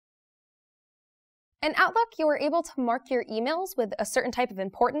In Outlook, you are able to mark your emails with a certain type of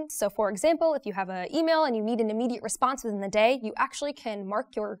importance. So for example, if you have an email and you need an immediate response within the day, you actually can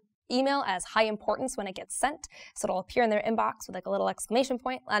mark your email as high importance when it gets sent. So it'll appear in their inbox with like a little exclamation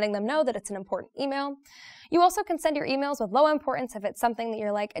point, letting them know that it's an important email. You also can send your emails with low importance if it's something that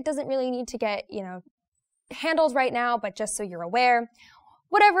you're like, it doesn't really need to get, handled right now, but just so you're aware.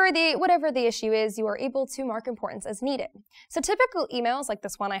 Whatever the issue is, you are able to mark importance as needed. So typical emails, like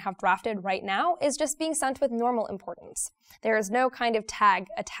this one I have drafted right now, is just being sent with normal importance. There is no kind of tag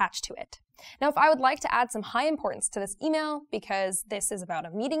attached to it. Now, if I would like to add some high importance to this email, because this is about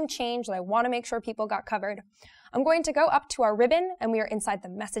a meeting change that I want to make sure people got covered, I'm going to go up to our ribbon, and we are inside the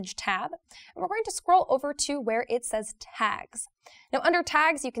Message tab, and we're going to scroll over to where it says Tags. Now, under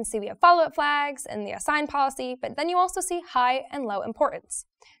Tags, you can see we have follow-up flags and the assign policy, but then you also see high and low importance.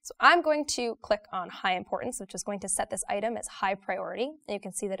 So I'm going to click on high importance, which is going to set this item as high priority, and you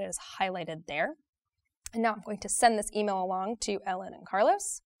can see that it is highlighted there. And now I'm going to send this email along to Ellen and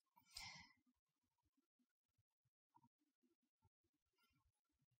Carlos.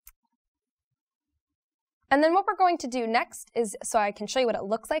 And then what we're going to do next is, so I can show you what it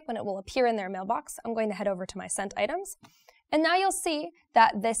looks like when it will appear in their mailbox, I'm going to head over to my sent items. And now you'll see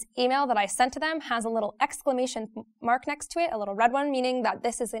that this email that I sent to them has a little exclamation mark next to it, a little red one, meaning that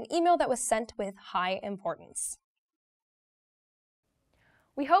this is an email that was sent with high importance.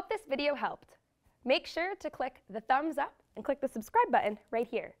 We hope this video helped. Make sure to click the thumbs up and click the subscribe button right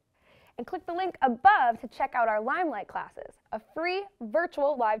here. And click the link above to check out our Limelight classes, a free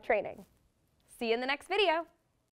virtual live training. See you in the next video.